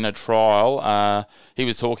weekend in a trial. He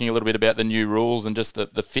was talking a little bit about the new rules and just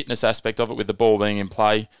the fitness aspect of it with the ball being in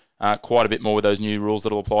play quite a bit more with those new rules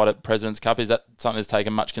that will apply to President's Cup. Is that something that's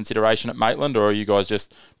taken much consideration at Maitland, or are you guys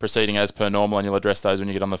just proceeding as per normal and you'll address those when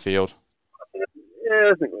you get on the field?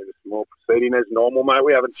 Yeah, I think we're just more proceeding as normal, mate.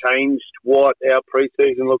 We haven't changed what our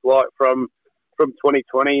pre-season looked like from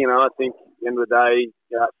 2020. I think at the end of the day,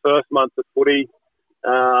 first month of footy,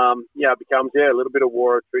 it becomes a little bit of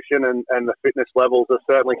war attrition, and the fitness levels are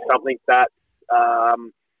certainly something that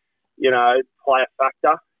play a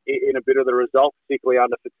factor in a bit of the result, particularly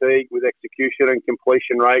under fatigue with execution and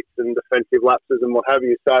completion rates and defensive lapses and what have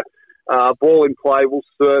you. So ball in play will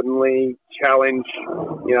certainly challenge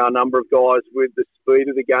a number of guys with the speed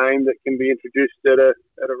of the game that can be introduced at a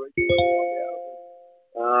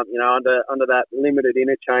under that limited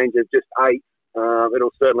interchange of just 8.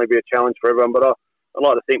 It'll certainly be a challenge for everyone, but I'd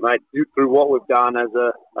like to think, mate, through what we've done as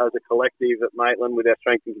a collective at Maitland with our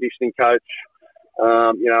strength and conditioning coach,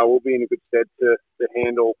 we'll be in a good stead to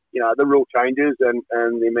handle, the real changes and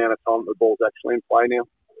the amount of time the ball's actually in play now.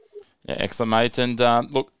 Yeah, excellent, mate. And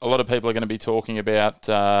look, a lot of people are going to be talking about,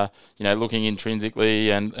 looking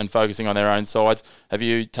intrinsically and focusing on their own sides. Have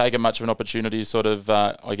you taken much of an opportunity to sort of,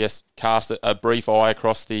 cast a brief eye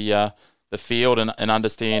across the field and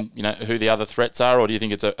understand, who the other threats are, or do you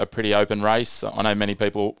think it's a pretty open race? I know many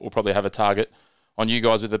people will probably have a target on you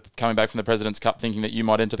guys with coming back from the President's Cup, thinking that you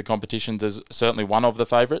might enter the competitions as certainly one of the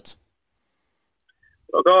favourites.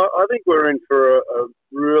 Look, I think we're in for a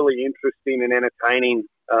really interesting and entertaining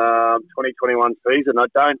 2021 season. I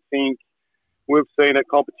don't think we've seen a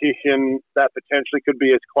competition that potentially could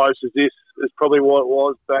be as close as this as probably what it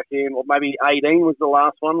was back in, or maybe 18 was the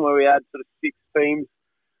last one, where we had sort of 6 teams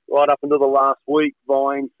right up until the last week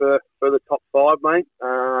vying for the top 5, mate,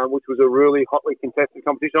 which was a really hotly contested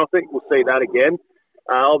competition. I think we'll see that again.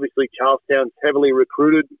 Obviously, Charlestown's heavily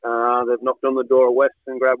recruited. They've knocked on the door of West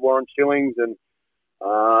and grabbed Warren Chillings and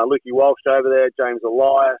Lukey Walsh over there, James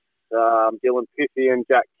Elias, Dylan Piffy and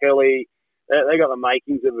Jack Kelly. They got the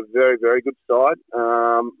makings of a very, very good side.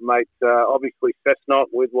 Obviously, Cessnock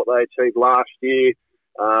with what they achieved last year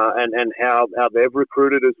and how they've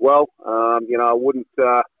recruited as well. I wouldn't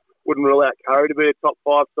rule out Curry to be a top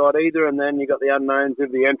 5 side either. And then you got the unknowns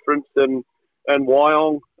of the entrants and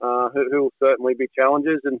Wyong, who will certainly be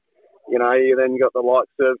challengers. And, you got the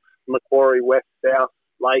likes of Macquarie, West, South,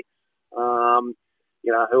 Lakes, who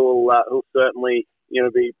will certainly,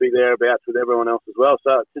 be thereabouts with everyone else as well.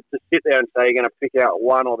 So to sit there and say you're going to pick out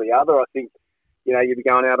one or the other, I think, you'd be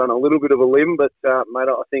going out on a little bit of a limb. But, mate,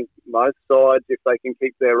 I think most sides, if they can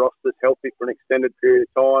keep their rosters healthy for an extended period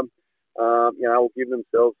of time, will give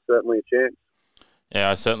themselves certainly a chance. Yeah,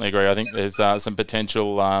 I certainly agree. I think there's some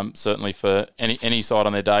potential, certainly for any side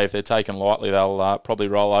on their day. If they're taken lightly, they'll probably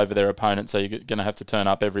roll over their opponent. So you're going to have to turn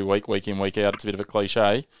up every week in, week out. It's a bit of a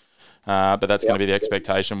cliche, but that's going to be the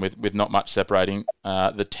expectation with not much separating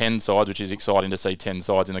the 10 sides, which is exciting to see 10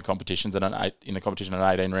 sides in the competitions and an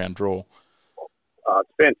 18-round draw. It's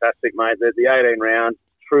fantastic, mate. There's the 18-round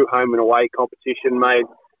true home and away competition, mate.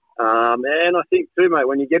 And I think too, mate,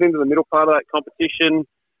 when you get into the middle part of that competition,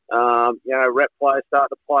 rep players start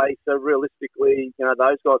to play. So realistically, those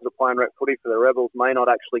guys that are playing rep footy for the Rebels may not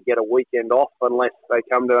actually get a weekend off unless they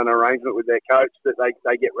come to an arrangement with their coach that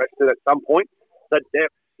they get rested at some point. So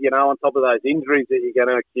depth, on top of those injuries that you're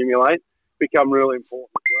going to accumulate, become really important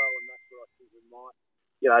as well. And that's what I think we might,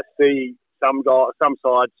 see some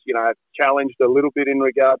sides, challenged a little bit in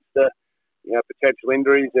regards to, potential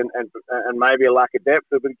injuries and maybe a lack of depth,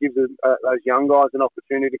 but it gives those young guys an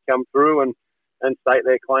opportunity to come through and state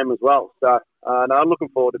their claim as well. So, no, I'm looking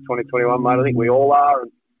forward to 2021, mate. I think we all are,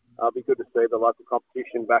 and it'll be good to see the local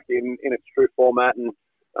competition back in its true format and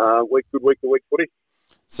week-to-week footy.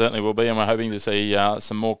 Certainly will be, and we're hoping to see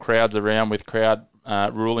some more crowds around with crowd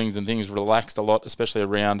rulings and things relaxed a lot, especially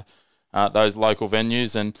around those local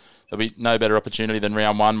venues. And there'll be no better opportunity than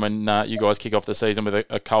round one when you guys kick off the season with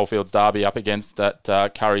a Coalfields derby up against that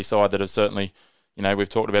Curry side that have certainly, we've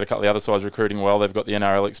talked about a couple of the other sides recruiting well. They've got the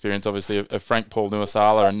NRL experience, obviously, of Frank Paul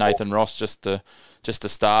Nuasala and Nathan Ross just to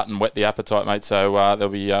start and whet the appetite, mate. So they'll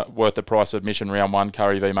be worth the price of admission round one,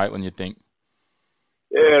 Curry v Maitland, you'd think.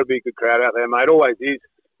 Yeah, it'll be a good crowd out there, mate. Always is.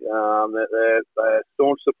 They're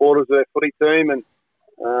staunch supporters of their footy team, and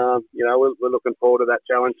we're looking forward to that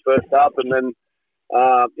challenge first up, and then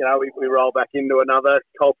we roll back into another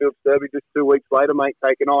Coalfields derby just 2 weeks later, mate,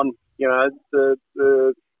 taking on the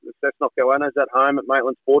Cessnock Goannas at home at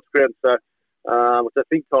Maitland Sports Ground. So which I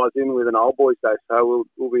think ties in with an old boys day. So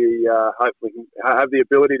we'll be hopefully have the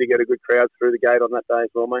ability to get a good crowd through the gate on that day as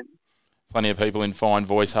well, mate. Plenty of people in fine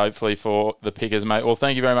voice, hopefully, for the Pickers, mate. Well,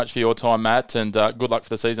 thank you very much for your time, Matt, and good luck for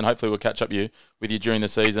the season. Hopefully we'll catch up with you during the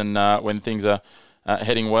season when things are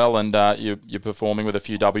heading well and you're performing with a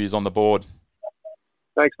few W's on the board.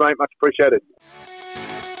 Thanks, mate. Much appreciated.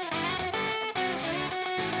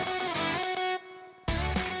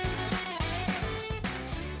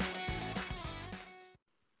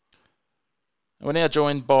 We're now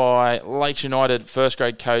joined by Lakes United first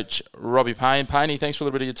grade coach Robbie Payne. Payne, thanks for a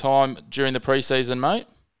little bit of your time during the pre-season, mate.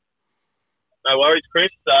 No worries, Chris.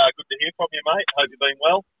 Good to hear from you, mate. Hope you've been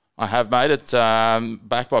well. I have, mate. It's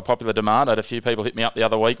back by popular demand. I had a few people hit me up the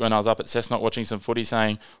other week when I was up at Cessnock watching some footy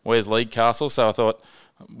saying, where's League Castle? So I thought,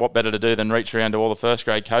 what better to do than reach around to all the first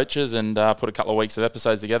grade coaches and put a couple of weeks of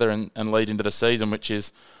episodes together and lead into the season, which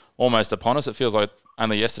is almost upon us. It feels like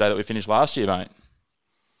only yesterday that we finished last year, mate.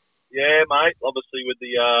 Yeah, mate. Obviously, with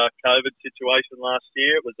the COVID situation last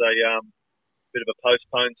year, it was a bit of a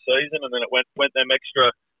postponed season, and then it went them extra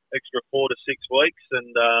 4 to 6 weeks,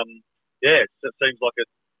 and it seems like it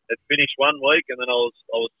finished 1 week, and then I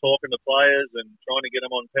was talking to players and trying to get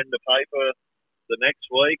them on pen to paper the next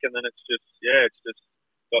week, and then it's just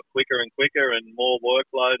got quicker and quicker and more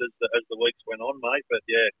workload as the weeks went on, mate. But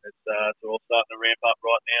it's all starting to ramp up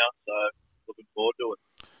right now, so looking forward to it.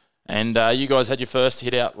 And you guys had your first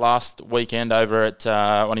hit out last weekend over at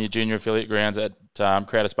one of your junior affiliate grounds at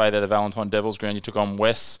Crowders Bay, there, the Valentine Devils ground. You took on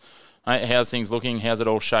West. How's things looking? How's it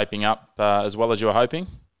all shaping up as well as you were hoping?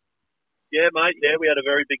 Yeah, mate. Yeah, we had a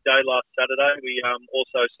very big day last Saturday. We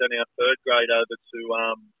also sent our third grade over to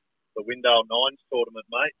the Windale Nines tournament,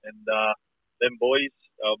 mate. And them boys,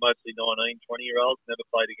 mostly 19, 20-year-olds, never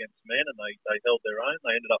played against men, and they held their own.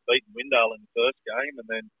 They ended up beating Windale in the first game, and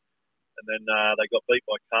then they got beat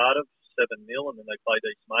by Cardiff 7-0, and then they played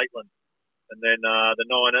East Maitland. And then the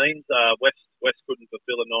 19s, West couldn't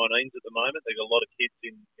fulfil the 19s at the moment. They've got a lot of kids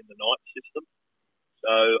in the night system.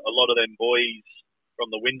 So a lot of them boys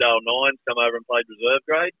from the Windale Nines come over and played reserve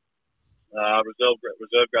grade.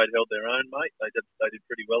 Reserve grade held their own, mate. They did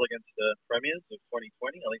pretty well against the Premiers of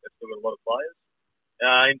 2020. I think they've still got a lot of players.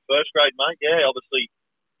 In first grade, mate, obviously,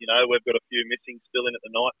 we've got a few missing still in at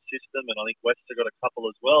the night system, and I think West have got a couple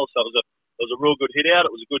as well. So it was a real good hit out.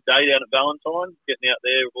 It was a good day down at Valentine, getting out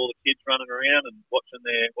there with all the kids running around and watching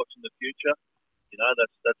the future.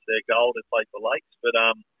 That's their goal to play for Lakes. But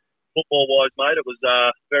football wise, mate, it was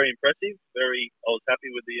very impressive. I was happy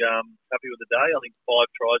with the day. I think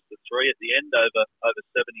 5 tries to 3 at the end over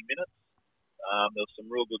 70 minutes. There was some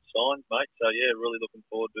real good signs, mate. So really looking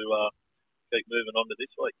forward to keep moving on to this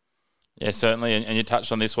week. Yeah, certainly, and you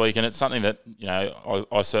touched on this week, and it's something that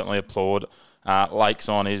I certainly applaud Lakes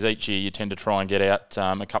on. Is each year you tend to try and get out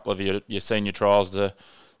a couple of your senior trials to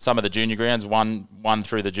some of the junior grounds. One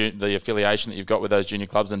through the affiliation that you've got with those junior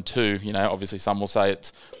clubs, and 2, obviously some will say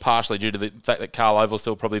it's partially due to the fact that Carl Oval's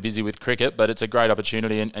still probably busy with cricket, but it's a great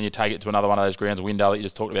opportunity, and you take it to another one of those grounds, Windale, that you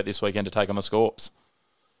just talked about this weekend, to take on the Scorps.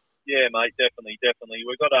 Yeah, mate, definitely.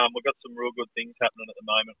 We've got some real good things happening at the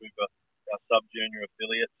moment. We've got our sub-junior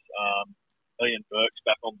affiliates. Ian Burke's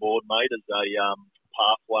back on board, mate, as a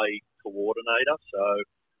pathway coordinator. So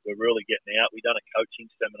we're really getting out. We done a coaching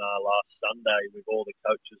seminar last Sunday with all the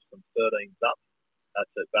coaches from 13s up.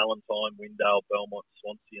 That's at Valentine, Windale, Belmont,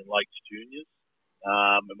 Swansea, and Lakes Juniors.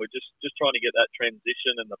 And we're just trying to get that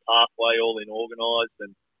transition and the pathway all in organised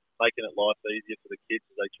and making it life easier for the kids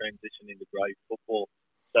as they transition into grade football.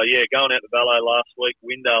 So, going out to Vallo last week,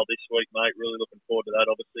 Windale this week, mate, really looking forward to that.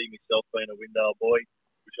 Obviously, myself being a Windale boy,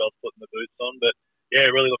 which I was putting the boots on. But,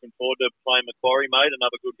 really looking forward to playing Macquarie, mate,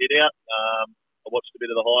 another good hit-out. I watched a bit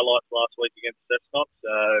of the highlights last week against Cessnock.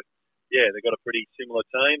 So, they've got a pretty similar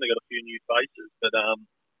team. They've got a few new faces. But,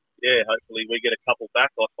 yeah, hopefully we get a couple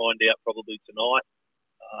back. I find out probably tonight.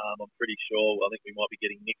 I'm pretty sure. I think we might be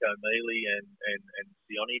getting Nick O'Mealy and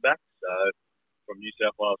Sione back. So from New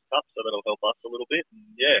South Wales Cup, so that'll help us a little bit. And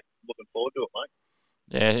yeah, looking forward to it, mate.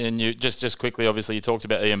 Yeah, and you just quickly, obviously, you talked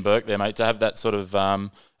about Ian Burke there, mate. To have that sort of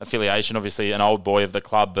affiliation, obviously, an old boy of the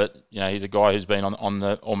club, but he's a guy who's been on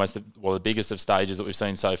the the biggest of stages that we've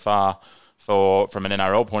seen so far from an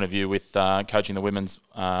NRL point of view with coaching the women's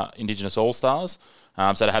Indigenous All Stars.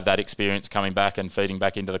 So to have that experience coming back and feeding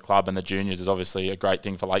back into the club and the juniors is obviously a great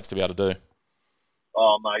thing for Lakes to be able to do.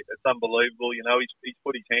 Oh, mate, it's unbelievable. He's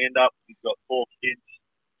put his hand up. He's got 4 kids,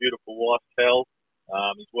 beautiful wife, Kel.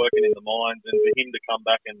 He's working in the mines, and for him to come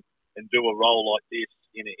back and do a role like this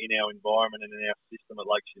in our environment and in our system at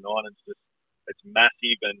Lakes United, it's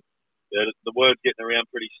massive. And the word's getting around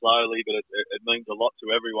pretty slowly, but it means a lot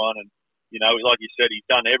to everyone. And like you said, he's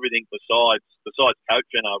done everything besides coach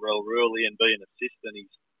NRL really and being assistant.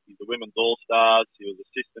 He's the women's All Stars. He was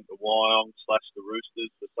assistant to Wyong / the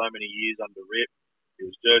Roosters for so many years under Rip. He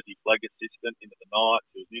was Jersey flag assistant into the Knights.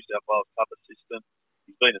 He was New South Wales Cup assistant.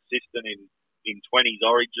 He's been assistant in 20s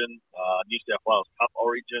Origin, New South Wales Cup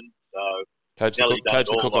Origin. So coach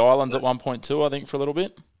the Cook Islands at 1.2, I think, for a little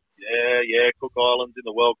bit. Yeah, Cook Islands in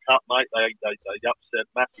the World Cup, mate. They upset,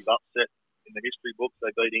 massive upset in the history books. They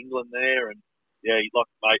beat England there, and yeah,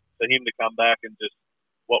 mate, for him to come back and just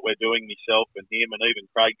what we're doing, myself and him, and even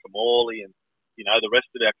Craig Kamali and the rest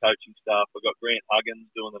of our coaching staff. We've got Grant Huggins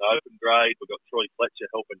doing an open grade. We've got Troy Fletcher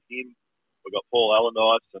helping him. We've got Paul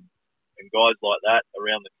Allardyce and guys like that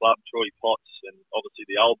around the club. Troy Potts and obviously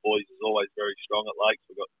the old boys is always very strong at Lakes.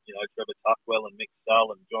 We've got Trevor Tuckwell and Mick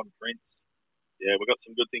Stull and John Prince. Yeah, we've got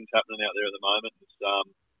some good things happening out there at the moment.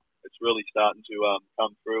 It's really starting to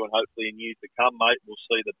come through, and hopefully in years to come, mate, we'll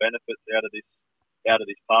see the benefits out of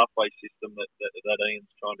this pathway system that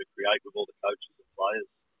Ian's trying to create with all the coaches and players.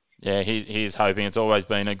 Yeah, he's hoping. It's always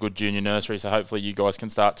been a good junior nursery, so hopefully you guys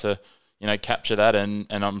can start to capture that, and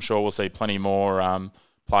I'm sure we'll see plenty more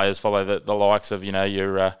players follow the likes of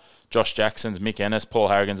your Josh Jacksons, Mick Ennis, Paul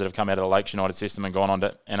Harrigans that have come out of the Lakes United system and gone on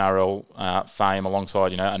to NRL fame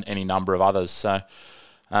alongside any number of others. So,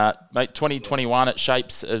 mate, 2021 it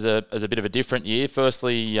shapes as a bit of a different year.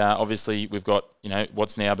 Firstly, obviously we've got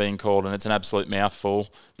what's now being called, and it's an absolute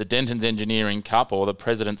mouthful, the Denton's Engineering Cup, or the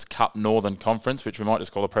President's Cup Northern Conference, which we might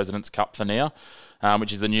just call the President's Cup for now.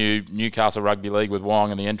 Which is the new Newcastle Rugby League with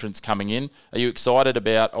Wyong and the entrants coming in. Are you excited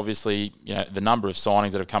about, obviously, the number of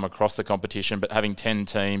signings that have come across the competition, but having 10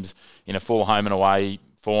 teams in a full home and away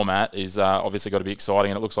format is obviously got to be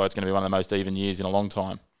exciting, and it looks like it's going to be one of the most even years in a long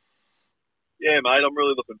time. Yeah, mate, I'm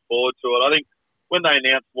really looking forward to it. I think when they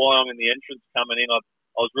announced Wyong and the entrants coming in, I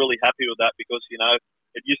was really happy with that because,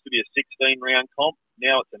 it used to be a 16-round comp.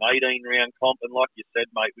 Now it's an 18-round comp, and like you said,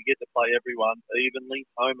 mate, we get to play everyone evenly,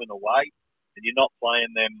 home and away. And you're not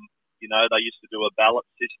playing them, they used to do a ballot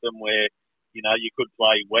system where, you could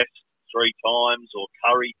play West 3 times or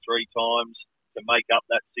Curry 3 times to make up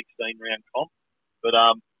that 16-round comp. But,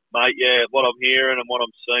 mate, yeah, what I'm hearing and what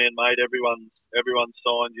I'm seeing, mate, everyone's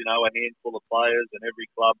signed, a handful of players, and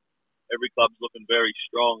every club's looking very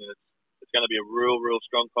strong, and it's going to be a real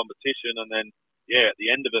strong competition. And then, yeah, at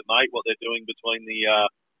the end of it, mate, what they're doing between the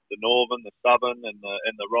Northern, the Southern, and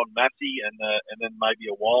the Ron Massey, and then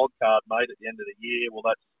maybe a wild card, mate, at the end of the year. Well,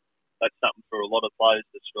 that's something for a lot of players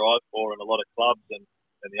to strive for, and a lot of clubs, and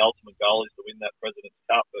the ultimate goal is to win that President's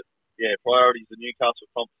Cup. But yeah, priority's the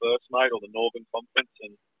Newcastle comp first, mate, or the Northern Conference,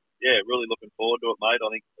 and yeah, really looking forward to it, mate.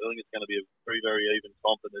 I think it's going to be a very, very even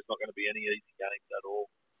comp, and there's not going to be any easy games at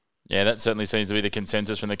all. Yeah, that certainly seems to be the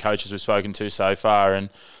consensus from the coaches we've spoken to so far,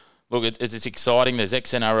 and look, it's exciting. There's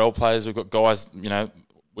ex-NRL players. We've got guys,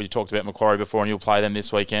 we talked about Macquarie before, and you'll play them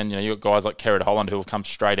this weekend. You've got guys like Kerrod Holland who have come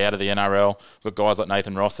straight out of the NRL. We've got guys like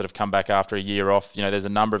Nathan Ross that have come back after a year off. There's a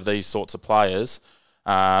number of these sorts of players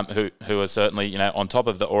who are certainly, on top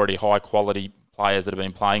of the already high-quality players that have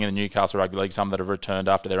been playing in the Newcastle Rugby League, some that have returned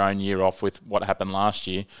after their own year off with what happened last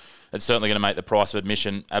year. It's certainly going to make the price of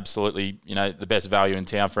admission absolutely, the best value in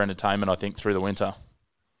town for entertainment, I think, through the winter.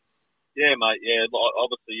 Yeah, mate, yeah.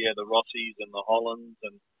 Obviously, yeah, the Rossies and the Hollands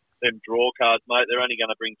and them draw cards, mate, they're only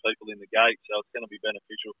going to bring people in the gate, so it's going to be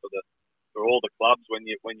beneficial for all the clubs when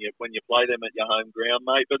you play them at your home ground,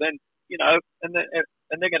 mate. But then,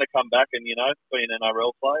 and they're going to come back and, being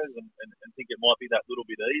NRL players and think it might be that little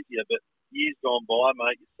bit easier. But years gone by,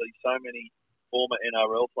 mate, you see so many former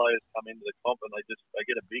NRL players come into the comp and they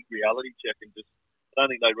get a big reality check and just I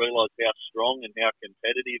don't think they realise how strong and how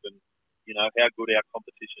competitive and, how good our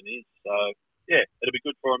competition is. So, yeah, it'll be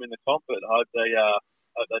good for them in the comp, but I hope they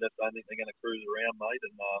just don't think they're going to cruise around, mate,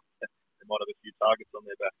 and they might have a few targets on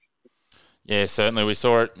their back. Yeah, certainly. We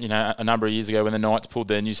saw it, a number of years ago when the Knights pulled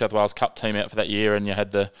their New South Wales Cup team out for that year, and you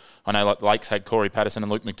had Lakes had Corey Patterson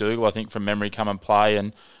and Luke McDougall, I think, from memory, come and play.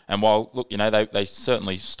 And while, look, they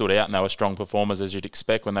certainly stood out and they were strong performers, as you'd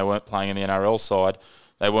expect when they weren't playing in the NRL side.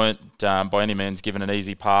 They weren't by any means given an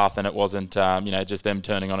easy path, and it wasn't, just them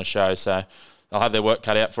turning on a show. So they'll have their work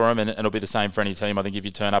cut out for them, and it'll be the same for any team. I think if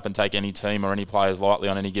you turn up and take any team or any players lightly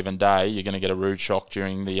on any given day, you're going to get a rude shock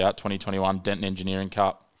during the 2021 Denton Engineering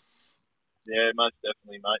Cup. Yeah, most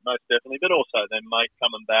definitely, mate. Most definitely. But also then, mate,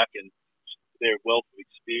 coming back and their wealth of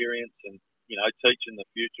experience and, teaching the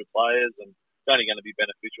future players, and it's only going to be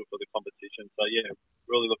beneficial for the competition. So, yeah,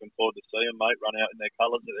 really looking forward to seeing them, mate, run out in their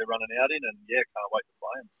colours that they're running out in, and, yeah, can't wait to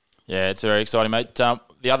play them. Yeah, it's very exciting, mate.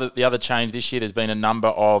 The other change this year, there's been a number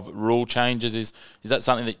of rule changes. Is that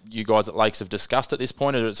something that you guys at Lakes have discussed at this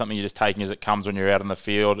point, or is it something you're just taking as it comes when you're out on the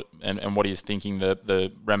field, and what are you thinking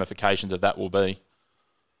the ramifications of that will be?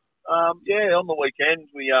 On the weekend,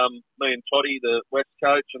 me and Toddy, the West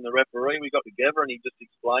coach and the referee, we got together and he just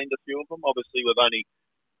explained a few of them. Obviously, we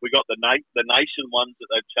got the nation ones that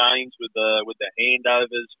they've changed with the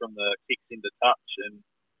handovers from the kicks into touch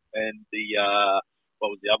and the what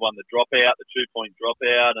was the other one? The dropout, the 2-point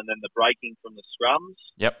dropout, and then the breaking from the scrums.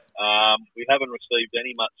 Yep. We haven't received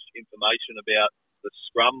any much information about the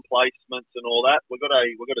scrum placements and all that. We've got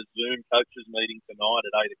a Zoom coaches meeting tonight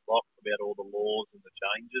at 8:00 about all the laws and the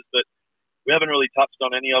changes, but we haven't really touched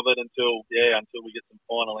on any of it until we get some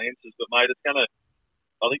final answers. But mate,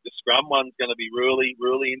 I think the scrum one's going to be really,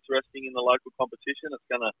 really interesting in the local competition. It's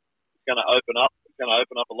going to open up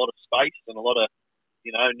a lot of space and a lot of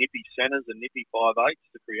nippy centres and nippy 5/8s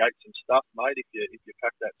to create some stuff, mate. If you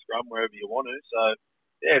pack that scrum wherever you want to, so.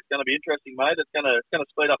 Yeah, it's going to be interesting, mate. It's going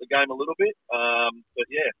to speed up the game a little bit. But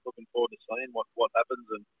yeah, looking forward to seeing what happens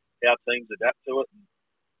and how teams adapt to it. And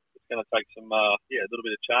it's going to take some a little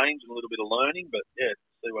bit of change and a little bit of learning. But yeah,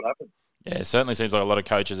 see what happens. Yeah, it certainly seems like a lot of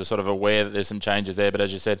coaches are sort of aware that there's some changes there, but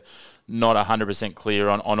as you said, not 100% clear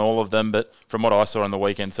on all of them. But from what I saw on the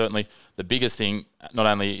weekend, certainly the biggest thing, not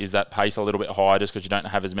only is that pace a little bit higher just because you don't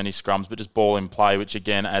have as many scrums, but just ball in play, which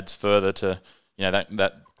again adds further to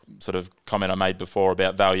that sort of comment I made before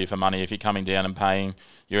about value for money. If you're coming down and paying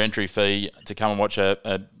your entry fee to come and watch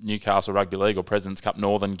a Newcastle Rugby League or Presidents Cup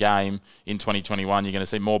Northern game in 2021, you're going to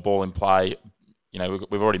see more ball in play.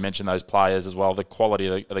 We've already mentioned those players as well. The quality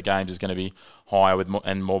of the games is going to be higher with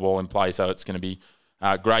more ball in play, so it's going to be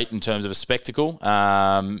great in terms of a spectacle,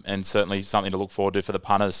 and certainly something to look forward to for the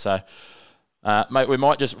punters. So, mate, we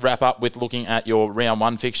might just wrap up with looking at your round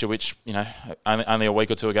one fixture, which only a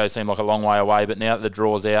week or two ago seemed like a long way away, but now that the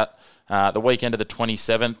draw's out, the weekend of the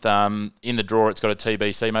 27th, in the draw it's got a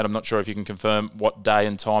TBC, mate. I'm not sure if you can confirm what day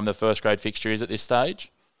and time the first grade fixture is at this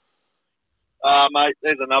stage. Mate,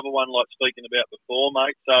 there's another one like speaking about before,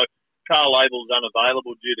 mate. So Carl Abel's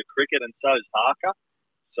unavailable due to cricket, and so is Harker.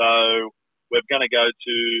 So we're going to go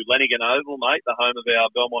to Lenigan Oval, mate, the home of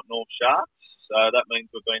our Belmont North Sharks. So that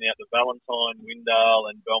means we've been out to Valentine,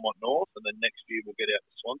 Windale and Belmont North, and then next year we'll get out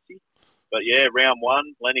to Swansea. But yeah, round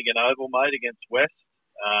one, Lenigan Oval, mate, against West.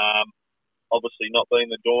 Obviously not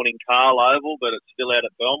being the daunting Carl Oval, but it's still out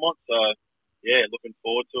at Belmont. So yeah, looking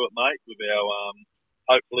forward to it, mate, with our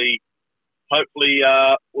hopefully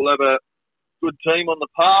we'll have a good team on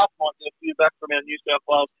the path. Might get a few back from our New South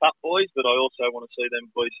Wales Cup boys, but I also want to see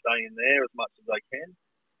them boys stay in there as much as they can.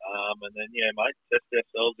 And then, yeah, mate, test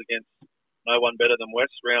ourselves against no one better than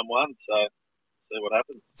West round one, so see what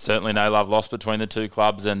happens. Certainly no love lost between the two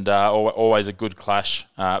clubs, and always a good clash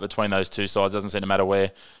between those two sides. Doesn't seem to matter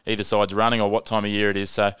where either side's running or what time of year it is.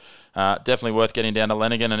 So definitely worth getting down to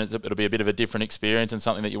Lenigan, and it'll be a bit of a different experience and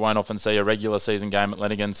something that you won't often see a regular season game at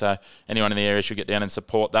Lenigan. So anyone in the area should get down and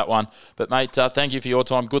support that one. But mate, thank you for your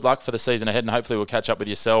time. Good luck for the season ahead, and hopefully we'll catch up with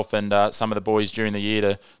yourself and some of the boys during the year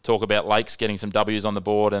to talk about Lakes getting some W's on the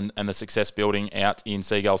board and the success building out in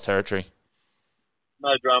Seagulls territory.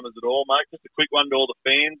 No dramas at all, mate. Just a quick one to all the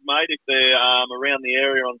fans, mate. If they're around the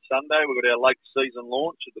area on Sunday, we've got our Lakes season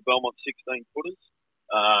launch at the Belmont 16-footers,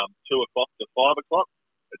 2 o'clock to 5 o'clock.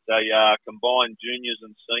 It's a combined juniors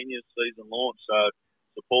and seniors season launch. So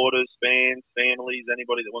supporters, fans, families,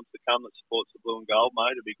 anybody that wants to come that supports the blue and gold,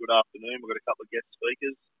 mate, it'll be a good afternoon. We've got a couple of guest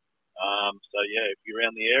speakers. So, yeah, if you're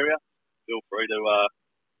around the area, feel free to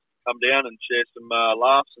come down and share some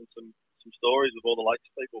laughs and some stories with all the Lakes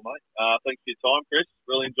people, mate. Thanks for your time, Chris.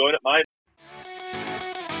 Really enjoyed it, mate.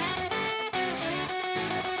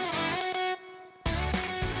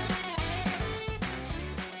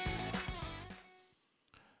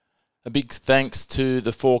 A big thanks to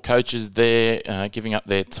the 4 coaches there giving up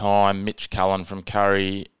their time. Mitch Cullen from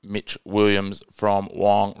Curry, Mitch Williams from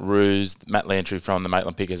Wong Roos, Matt Lantry from the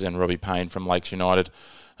Maitland Pickers, and Robbie Payne from Lakes United.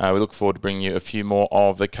 We look forward to bringing you a few more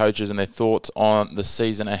of the coaches and their thoughts on the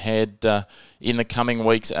season ahead in the coming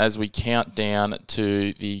weeks as we count down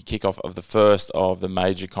to the kickoff of the first of the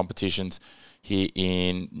major competitions here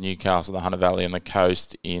in Newcastle, the Hunter Valley and the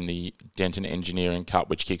Coast in the Denton Engineering Cup,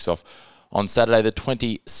 which kicks off on Saturday the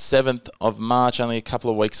 27th of March, only a couple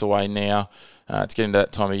of weeks away now. It's getting to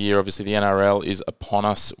that time of year. Obviously, the NRL is upon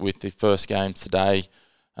us with the first game today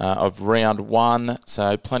of round 1.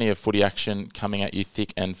 So plenty of footy action coming at you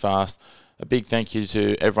thick and fast. A big thank you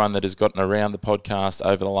to everyone that has gotten around the podcast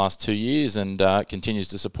over the last 2 years and continues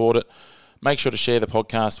to support it. Make sure to share the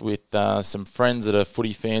podcast with some friends that are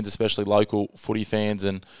footy fans, especially local footy fans,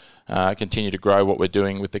 and continue to grow what we're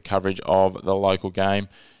doing with the coverage of the local game.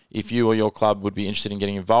 If you or your club would be interested in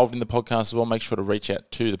getting involved in the podcast as well, make sure to reach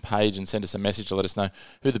out to the page and send us a message to let us know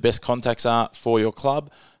who the best contacts are for your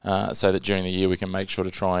club so that during the year we can make sure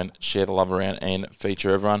to try and share the love around and feature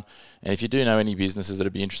everyone. And if you do know any businesses that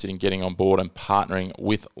would be interested in getting on board and partnering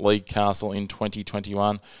with League Castle in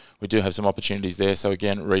 2021, we do have some opportunities there. So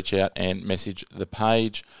again, reach out and message the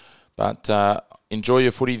page. But enjoy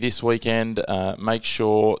your footy this weekend. Make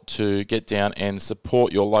sure to get down and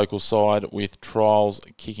support your local side with trials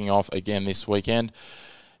kicking off again this weekend.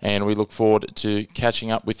 And we look forward to catching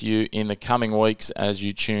up with you in the coming weeks as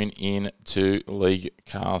you tune in to League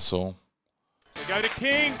Castle. We go to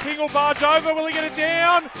King. King will barge over. Will he get it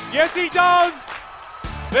down? Yes, he does.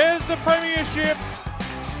 There's the premiership.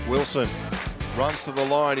 Wilson runs to the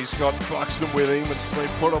line. He's got Buxton with him. It's been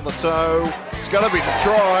put on the toe. It's going to be a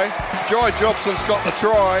try. Joy Jobson's got the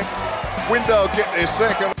try. Window get their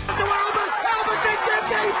second.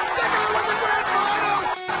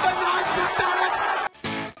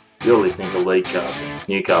 You're listening to League Castle,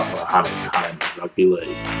 Newcastle Hunters Rugby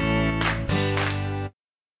League.